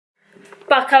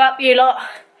Buckle up, you lot.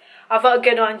 I've got a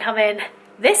good one coming.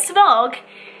 This vlog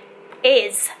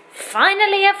is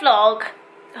finally a vlog.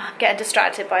 Oh, I'm getting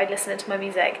distracted by listening to my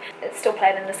music. It's still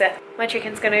playing in the zip. My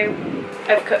chicken's gonna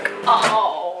overcook.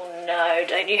 Oh no,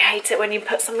 don't you hate it when you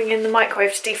put something in the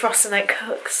microwave to defrost and it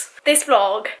cooks? This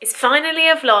vlog is finally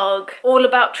a vlog all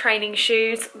about training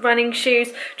shoes, running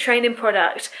shoes, training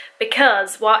product,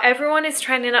 because while everyone is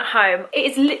training at home,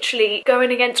 it is literally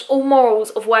going against all morals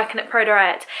of working at Pro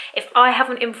Direct if I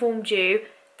haven't informed you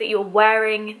that you're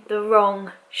wearing the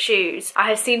wrong shoes. I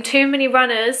have seen too many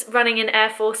runners running in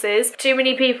Air Forces, too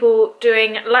many people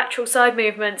doing lateral side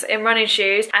movements in running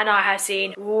shoes, and I have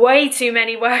seen way too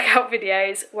many workout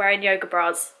videos wearing yoga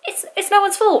bras. It's no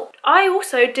one's fault. I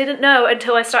also didn't know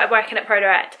until I started working at Pro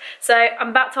Direct. So I'm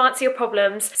about to answer your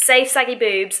problems, save saggy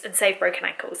boobs and save broken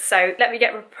ankles. So let me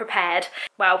get prepared.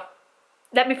 Well,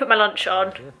 let me put my lunch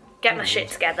on, get my shit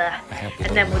together,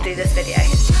 and then we'll do this video.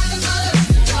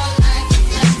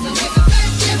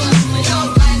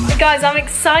 Guys, I'm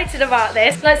excited about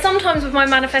this. Like sometimes with my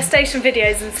manifestation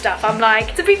videos and stuff, I'm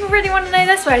like, do people really want to know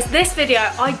this? Whereas this video,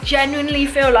 I genuinely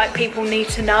feel like people need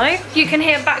to know. You can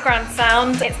hear background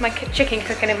sound. It's my chicken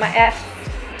cooking in my air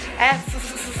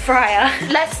fryer.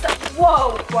 Let's start.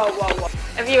 Whoa, whoa, whoa, whoa.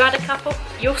 Have you had a couple?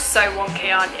 You're so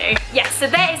wonky, aren't you? Yes, so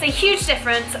there is a huge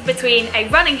difference between a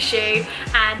running shoe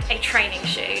and a training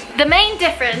shoe. The main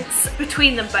difference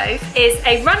between them both is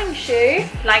a running shoe,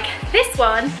 like this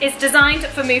one, is designed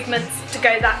for movements to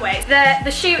go that way.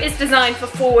 The shoe is designed for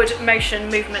forward motion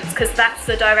movements because that's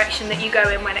the direction that you go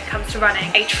in when it comes to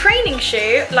running. A training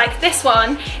shoe, like this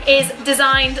one, is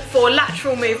designed for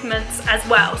lateral movements as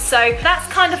well. So that's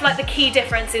kind of like the key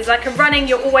difference is like a running,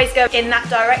 you'll always go in that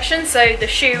direction. So the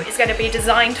shoe is going to be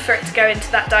designed for it to go into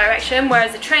that direction,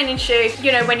 whereas a training shoe,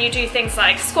 you know, when you do things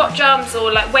like squat jumps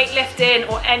or like weightlifting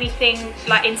or anything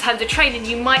like in terms of training,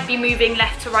 you might be moving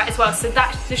left to right as well. So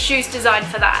that the shoe's designed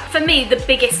for that. For me, the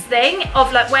biggest thing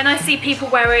of like when I see people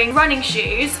wearing running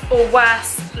shoes or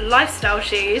worse, lifestyle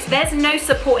shoes, there's no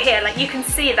support here. Like you can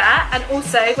see that, and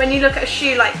also when you look at a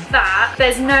shoe like that,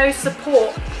 there's no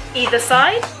support either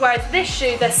side, whereas this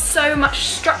shoe, there's so much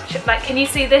structure. Like, can you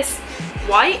see this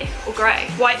white or grey?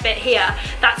 White bit here,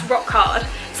 that's rock hard.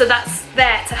 So that's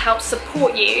there to help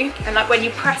support you, and like when you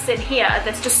press in here,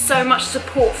 there's just so much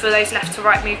support for those left to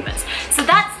right movements. So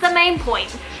that's the main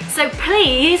point. So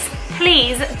please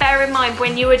bear in mind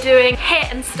when you are doing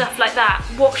HIIT and stuff like that,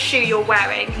 what shoe you're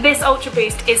wearing. This Ultra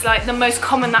Boost is like the most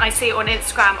common that I see on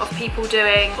Instagram of people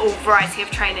doing all variety of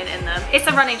training in them. It's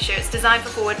a running shoe, it's designed for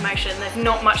forward motion. There's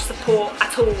not much support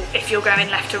at all if you're going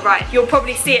left to right. You'll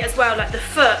probably see it as well, like the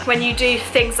foot, when you do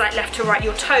things like left to right,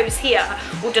 your toes here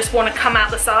will just want to come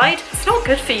out the side. It's not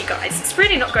good for you guys, it's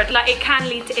really not good. Like it can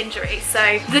lead to injury.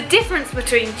 So the difference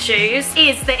between shoes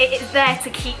is that it is there to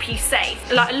keep you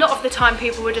safe. Like a lot of the time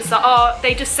people were just like, oh,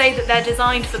 they just say that they're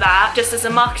designed for that just as a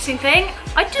marketing thing.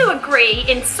 I do agree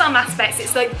in some aspects.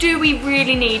 It's like, do we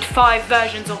really need 5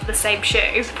 versions of the same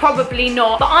shoe? Probably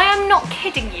not. But I am not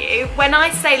kidding you when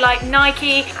I say like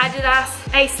Nike, Adidas,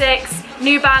 Asics,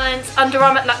 New Balance, Under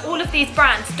Armour, like all of these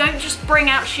brands don't just bring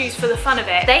out shoes for the fun of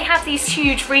it. They have these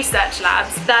huge research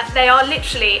labs that they are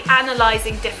literally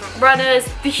analysing different runners,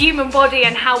 the human body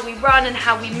and how we run and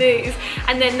how we move,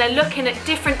 and then they're looking at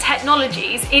different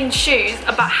technologies in shoes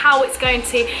about how it's going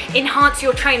to enhance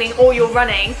your training or your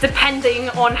running depending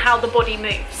on how the body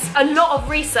moves. A lot of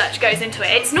research goes into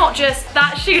it. It's not just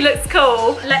that shoe looks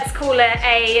cool, let's call it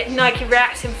a Nike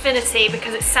React Infinity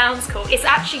because it sounds cool. It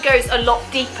actually goes a lot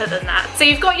deeper than that. So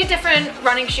you've got your different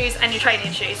running shoes and your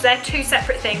training shoes. They're 2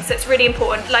 separate things, so it's really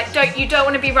important. Like you don't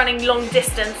want to be running long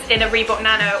distance in a Reebok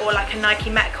Nano or like a Nike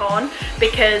Metcon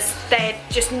because they're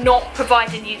just not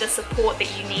providing you the support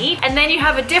that you need. And then you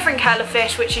have a different kettle of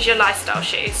fish, which is your lifestyle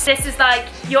shoes. This is like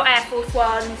your Air Force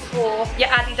Ones or your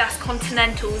Adidas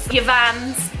Continentals, your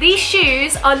Vans. These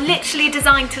shoes are literally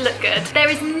designed to look good. There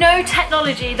is no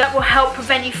technology that will help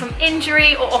prevent you from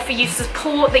injury or offer you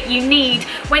support that you need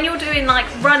when you're doing like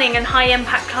running and high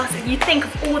impact classes. You think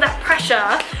of all that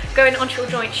pressure going onto your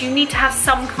joints, you need to have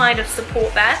some kind of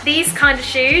support there. These kind of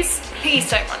shoes, please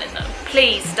don't run in them.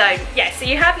 Please don't. Yeah, so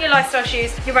you have your lifestyle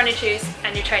shoes, your running shoes,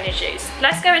 and your training shoes.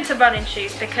 Let's go into running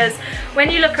shoes because when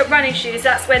you look at running shoes,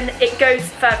 that's when it goes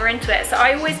further into it. So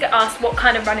I always get asked what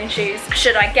kind of running shoes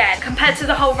should I get. Compared to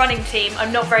the whole running team,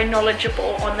 I'm not very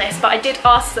knowledgeable on this, but I did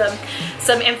ask them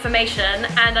some information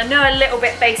and I know a little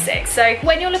bit basic. So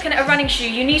when you're looking at a running shoe,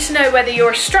 you need to know whether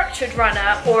you're a structured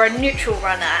runner or a neutral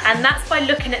runner, and that's by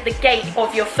looking at the gait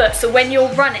of your foot. So when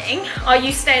you're running, are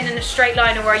you staying in a straight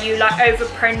line or are you like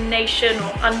overpronation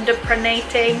or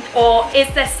underpronating, or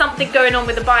is there something going on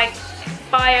with the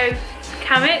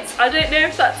Kamits, I don't know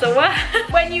if that's a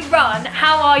word. When you run,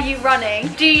 how are you running?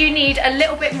 Do you need a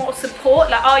little bit more support?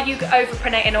 Like, are you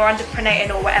overpronating or underpronating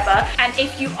or whatever? And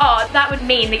if you are, that would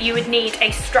mean that you would need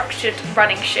a structured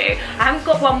running shoe. I haven't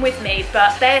got one with me,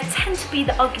 but they tend to be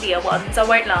the uglier ones, I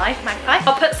won't lie. Magpie.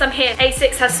 I'll put some here.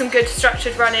 Asics has some good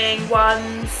structured running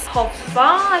ones. Hover,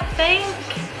 I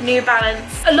think. New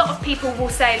Balance. A lot of people will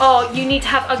say, oh, you need to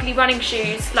have ugly running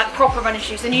shoes, like proper running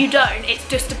shoes, and you don't. It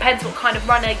just depends what kind of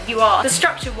runner you are. The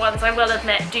structured ones, I will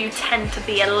admit, do tend to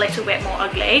be a little bit more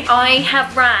ugly. I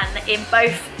have ran in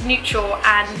both neutral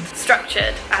and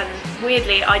structured, and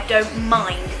weirdly, I don't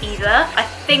mind either. I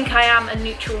think I am a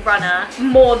neutral runner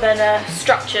more than a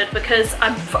structured, because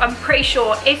I'm pretty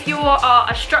sure if you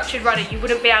are a structured runner, you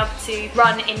wouldn't be able to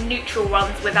run in neutral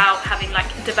ones without having like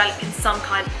developing some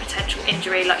kind of potential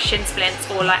injury, like shin splints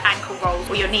or like ankle rolls,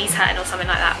 or your knees hurting or something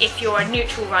like that. If you're a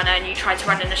neutral runner and you try to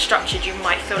run in a structured, you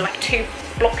might feel like too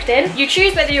blocked in. You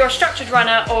choose whether you're a structured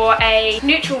runner or a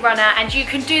neutral runner, and you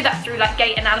can do that through like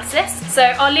gait analysis. So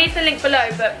I'll leave the link below,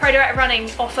 but ProDirect Running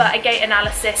offer a gait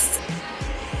analysis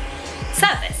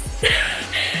service.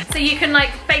 So you can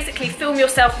like basically film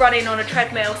yourself running on a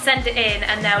treadmill, send it in,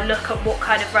 and they'll look at what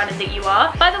kind of runner that you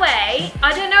are. By the way,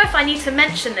 I don't know if I need to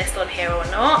mention this on here or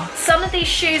not. Some of these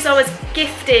shoes I was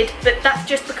gifted, but that's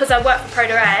just because I work for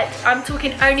ProDirect. I'm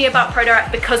talking only about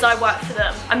ProDirect because I work for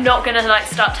them. I'm not gonna like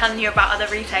start telling you about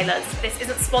other retailers. This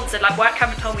isn't sponsored, like work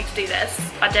haven't told me to do this.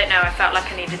 I don't know, I felt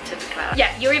like I needed to declare.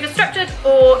 Yeah, you're either structured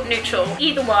or neutral.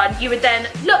 Either one, you would then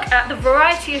look at the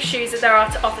variety of shoes that there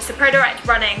are to offer. So ProDirect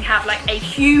Running have like a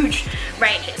huge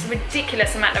range. It's a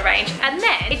ridiculous amount of range, and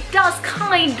then it does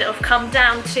kind of come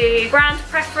down to brand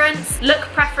preference, look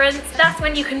preference. That's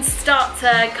when you can start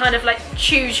to kind of like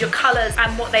choose your colours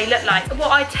and what they look like. What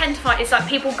I tend to find is like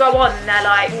people go on and they're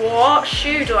like, what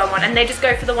shoe do I want? And they just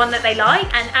go for the one that they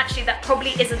like, and actually that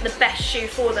probably isn't the best shoe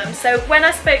for them. So when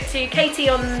I spoke to Katie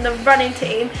on the running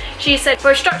team, she said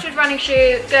for a structured running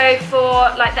shoe, go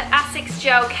for like the Asics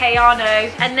Gel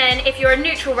Kayano, and then if you're a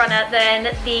neutral runner,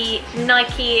 then the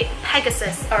Nike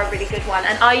Pegasus are a really good one,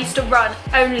 and I used to run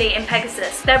only in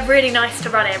Pegasus. They're really nice to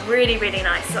run in, really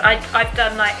nice. I've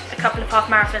done like a couple of half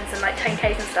marathons and like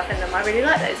 10Ks and stuff in them. I really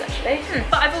like those actually.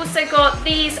 But I've also got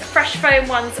these Fresh Foam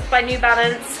ones by New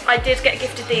Balance. I did get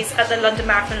gifted these at the London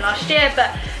Marathon last year,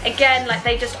 but again, like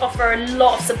they just offer a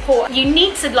lot of support. You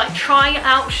need to like try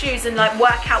out shoes and like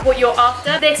work out what you're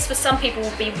after. This for some people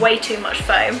will be way too much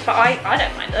foam, but I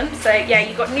don't mind them. So yeah,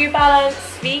 you've got New Balance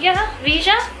Vega.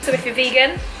 So if you're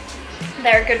vegan,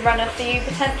 they're a good runner for you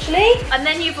potentially. And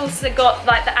then you've also got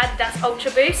like the Adidas Ultra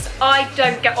Boost. I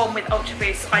don't get on with Ultra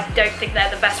Boost. I don't think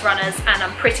they're the best runners, and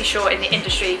I'm pretty sure in the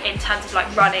industry, in terms of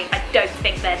like running, I don't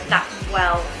think they're that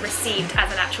well received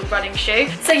as an actual running shoe.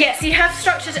 So yes, you have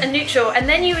structured and neutral, and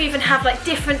then you even have like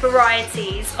different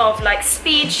varieties of like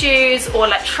speed shoes or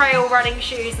like trail running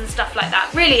shoes and stuff like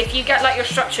that. Really, if you get like your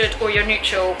structured or your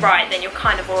neutral right, then you're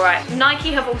kind of alright. Nike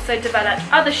have also developed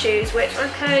other shoes, which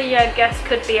okay, yeah, I guess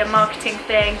could be a marketing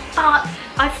thing, but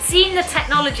I've seen the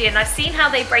technology and I've seen how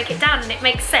they break it down, and it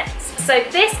makes sense. So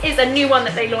this is a new one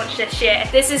that they launched this year.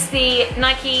 This is the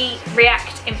Nike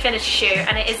React Infinity shoe,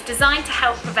 and it is designed to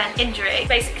help prevent injury.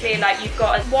 Basically, like you've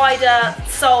got a wider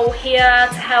sole here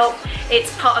to help.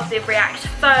 It's part of the React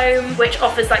foam, which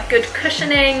offers like good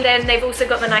cushioning. Then they've also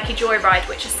got the Nike Joyride,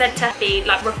 which is said to be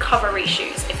like recovery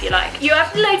shoes, if you like. You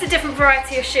have loads of different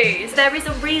variety of shoes. There is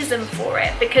a reason for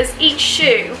it, because each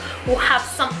shoe will have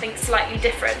something slightly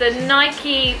different. The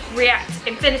Nike React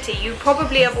Infinity, you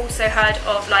probably have also heard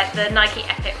of like the Nike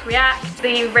Epic React,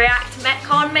 the React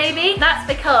Metcon maybe. That's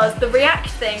because the React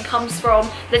thing comes from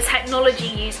the technology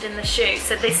used in the shoe.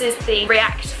 So this is the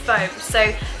React foam.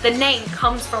 So the name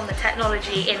comes from the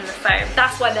technology in the foam.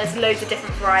 That's why there's loads of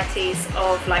different varieties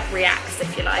of like Reacts,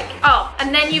 if you like. Oh,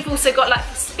 and then you've also got like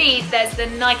for speed, there's the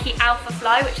Nike Alpha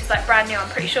Fly, which is like brand new. I'm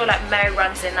pretty sure like Mo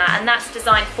runs in that, and that's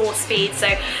designed for speed. So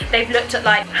they've looked at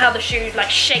like how the shoe like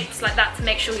shapes like that to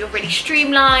make sure you're really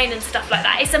streamlined and stuff like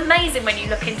that. It's amazing when you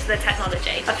look into the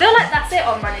technology. I feel like that's it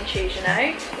on running shoes, you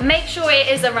know. Make sure it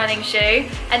is a running shoe,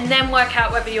 and then work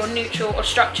out whether you're neutral or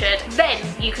structured. Then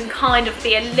you can kind of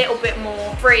be a little bit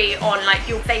more free on like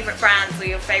your favorite brands or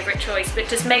your favorite choice, but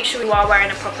just make sure you are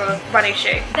wearing a proper running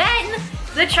shoe. Then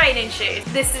the training shoes.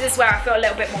 This is where I feel a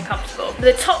little bit more comfortable.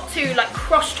 The top two like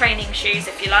cross training shoes,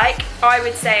 if you like, I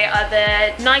would say are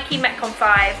the Nike Metcon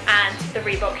 5 and the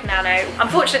Reebok Nano.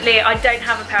 Unfortunately, I don't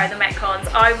have a pair of the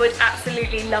Metcons. I would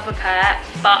absolutely love a pair,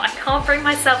 but I can't bring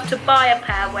myself to buy a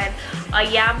pair when I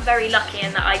am very lucky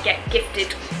in that I get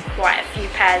gifted quite a few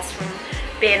pairs from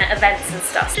being at events and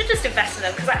stuff. So just invest in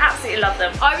them because I absolutely love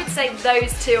them. I would say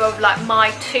those two are like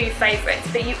my two favourites,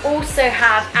 but you also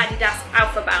have Adidas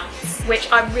Alpha Bounce,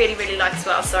 which I really, really like as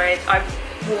well. Sorry, I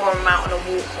wore them out on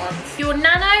a walk once. Your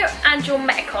Nano and your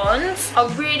Metcons are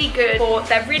really good for,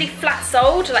 they're really flat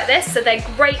soled like this, so they're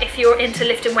great if you're into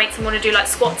lifting weights and want to do like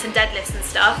squats and deadlifts and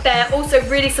stuff. They're also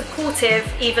really supportive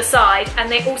either side,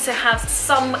 and they also have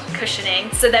some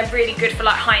cushioning, so they're really good for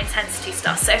like high intensity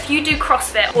stuff. So if you do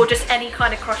CrossFit or just any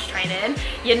kind of cross training,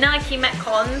 your Nike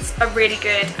Metcons are really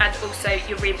good, and also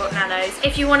your Reebok Nanos.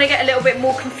 If you want to get a little bit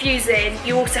more confusing,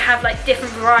 you also have like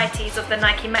different varieties of the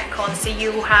Nike Metcon. So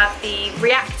you will have the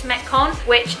React Metcon,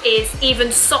 which is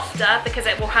even softer because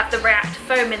it will have the React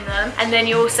foam in them, and then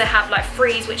you also have like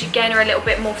Freeze, which again are a little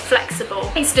bit more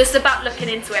flexible. It's just about looking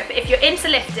into it, but if you're into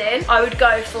lifting, I would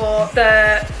go for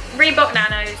the Reebok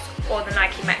Nanos or the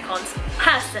Nike Metcons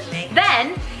personally.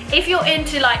 Then if you're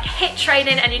into like HIIT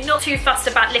training and you're not too fussed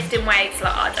about lifting weights,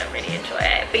 like I don't really enjoy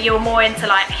it, but you're more into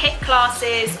like HIIT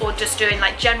classes or just doing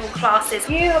like general classes,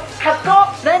 you have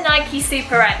got the Nike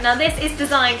Super Rec. Now this is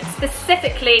designed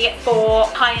specifically for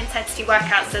high intensity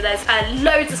workouts, so there's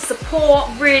loads of support,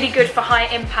 really good for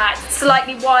high impact,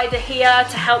 slightly wider here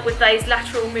to help with those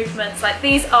lateral movements. Like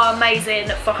these are amazing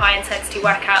for high intensity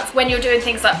workouts. When you're doing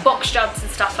things like box jumps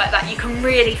and stuff like that, you can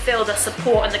really feel the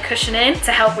support and the cushioning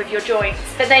to help with your joints.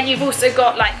 But then you've also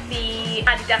got like the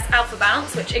Adidas Alpha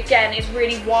Bounce, which again is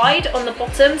really wide on the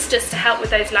bottoms just to help with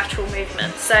those lateral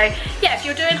movements. So yeah, if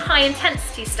you're doing high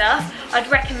intensity stuff, I'd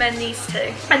recommend these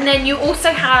two. And then you also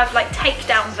have like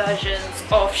takedown versions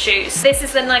of shoes. This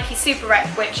is the Nike Super Rec,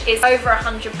 which is over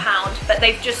 £100, but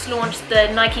they've just launched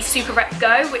the Nike Super Rec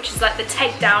Go, which is like the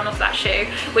takedown of that shoe,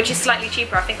 which is slightly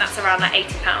cheaper. I think that's around like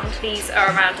 £80. These are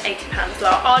around £80 as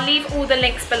well. I'll leave all the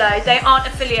links below. They aren't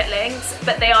affiliate links,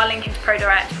 but they are linking to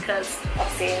ProDirect because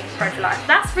obviously Pro for Life.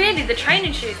 That's really the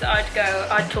training shoes that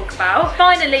I'd talk about.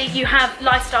 Finally, you have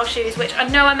lifestyle shoes, which I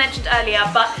know I mentioned earlier,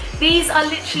 but these are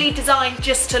literally designed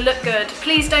just to look good.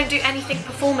 Please don't do anything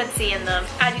performance-y in them.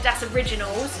 Adidas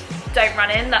Originals don't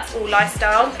run in, that's all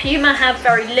lifestyle. Puma have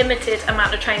very limited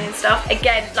amount of training stuff.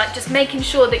 Again, like just making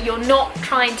sure that you're not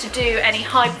trying to do any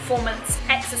high performance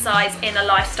exercise in a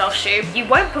lifestyle shoe. You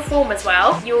won't perform as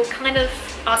well. You're kind of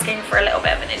asking for a little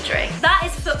bit of an injury. That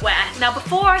is footwear. Now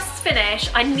before I finish,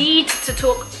 I need to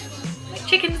talk, my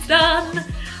chicken's done.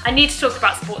 I need to talk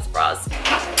about sports bras.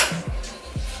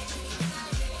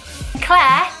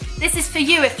 Claire, this is for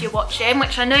you if you're watching,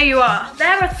 which I know you are.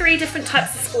 There are 3 different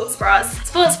types of sports bras.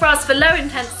 Sports bras for low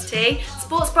intensity,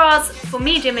 sports bras for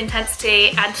medium intensity,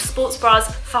 and sports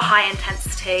bras for high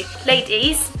intensity.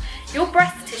 Ladies, your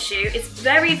breast tissue is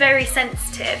very, very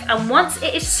sensitive, and once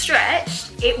it is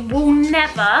stretched, it will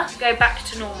never go back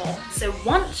to normal. So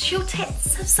once your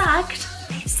tits have sagged,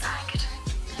 they've sagged.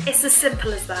 It's as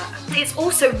simple as that. It's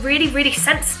also really, really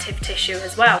sensitive tissue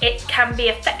as well. It can be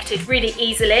affected really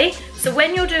easily. So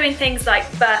when you're doing things like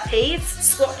burpees,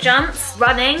 squat jumps,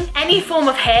 running, any form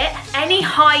of HIIT, any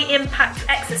high impact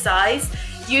exercise,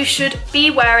 you should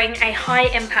be wearing a high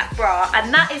impact bra,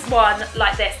 and that is one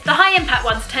like this. The high impact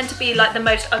ones tend to be like the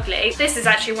most ugly. This is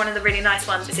actually one of the really nice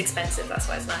ones. It's expensive, that's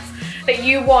why it's nice. But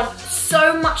you want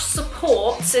so much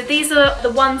support. So these are the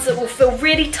ones that will feel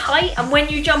really tight, and when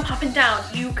you jump up and down,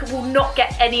 you will not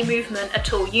get any movement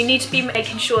at all. You need to be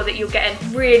making sure that you're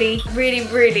getting really, really,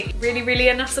 really, really, really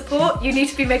enough support. You need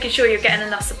to be making sure you're getting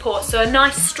enough support. So a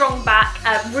nice strong back,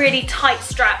 really tight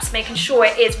straps, making sure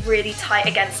it is really tight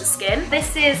against the skin.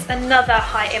 This is another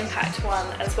high impact one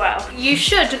as well. You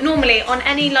should normally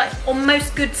on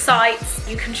most good sites,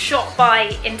 you can shop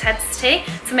by intensity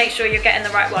to make sure you're getting the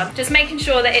right one. Just making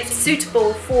sure that it's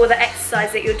suitable for the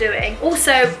exercise that you're doing.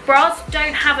 Also, bras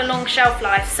don't have a long shelf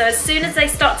life, so as soon as they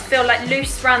start to feel like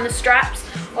loose around the straps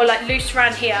or like loose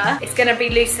around here, it's gonna be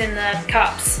loose in the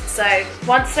cups. So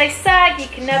once they sag, you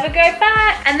can never go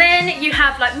back. And then you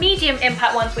have like medium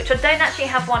impact ones, which I don't actually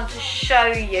have one to show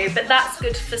you, but that's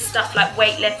good for stuff like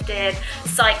weightlifting,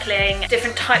 cycling,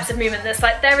 different types of movement. That's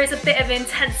like, there is a bit of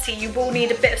intensity, you will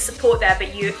need a bit of support there,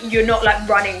 but you're not like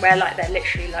running where like they're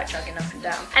literally like jogging up and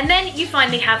down. And then you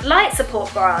finally have light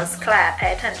support bras. Claire,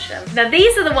 pay attention. Now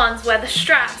these are the ones where the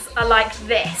straps are like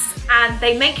this, and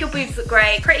they make your boobs look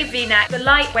great, pretty V-neck. The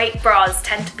lightweight bras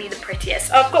tend to be the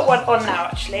prettiest. I've got one on now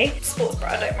actually, sports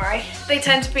bra, don't worry. They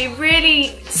tend to be really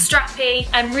strappy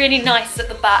and really nice at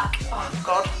the back. Oh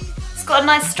God, It's got a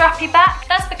nice strappy back.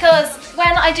 That's because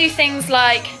when I do things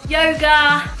like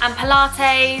yoga and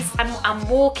Pilates and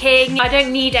walking, I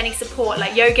don't need any support.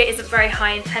 Like yoga isn't very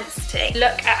high intensity.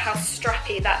 Look at how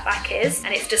strappy that back is,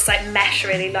 and it's just like mesh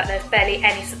really, like there's barely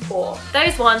any support.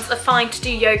 Those ones are fine to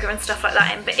do yoga and stuff like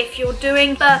that in, but if you're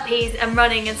doing burpees and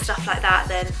running and stuff like that,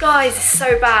 then guys, it's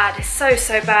so bad. It's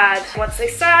so bad. Once they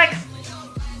sag,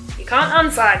 you can't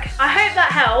unsag. I hope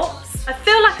that helps. I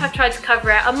feel like I've tried to cover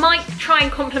it. I might try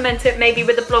and complement it maybe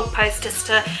with a blog post just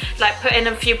to like put in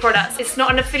a few products. It's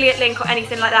not an affiliate link or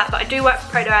anything like that, but I do work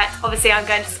for ProDirect. Obviously I'm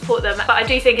going to support them, but I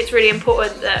do think it's really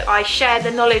important that I share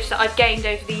the knowledge that I've gained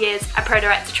over the years at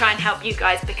ProDirect to try and help you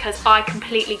guys, because I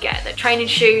completely get that training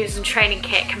shoes and training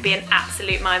kit can be an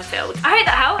absolute minefield. I hope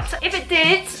that helped. If it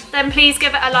did, then please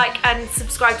give it a like and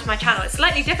subscribe to my channel. It's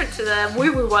slightly different to the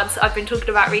woo-woo ones that I've been talking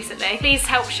about recently. Please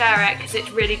help share it because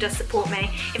it really does support me.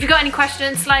 If you've got any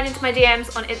questions, slide into my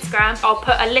DMs on Instagram. I'll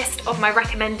put a list of my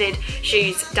recommended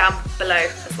shoes down below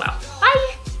as well.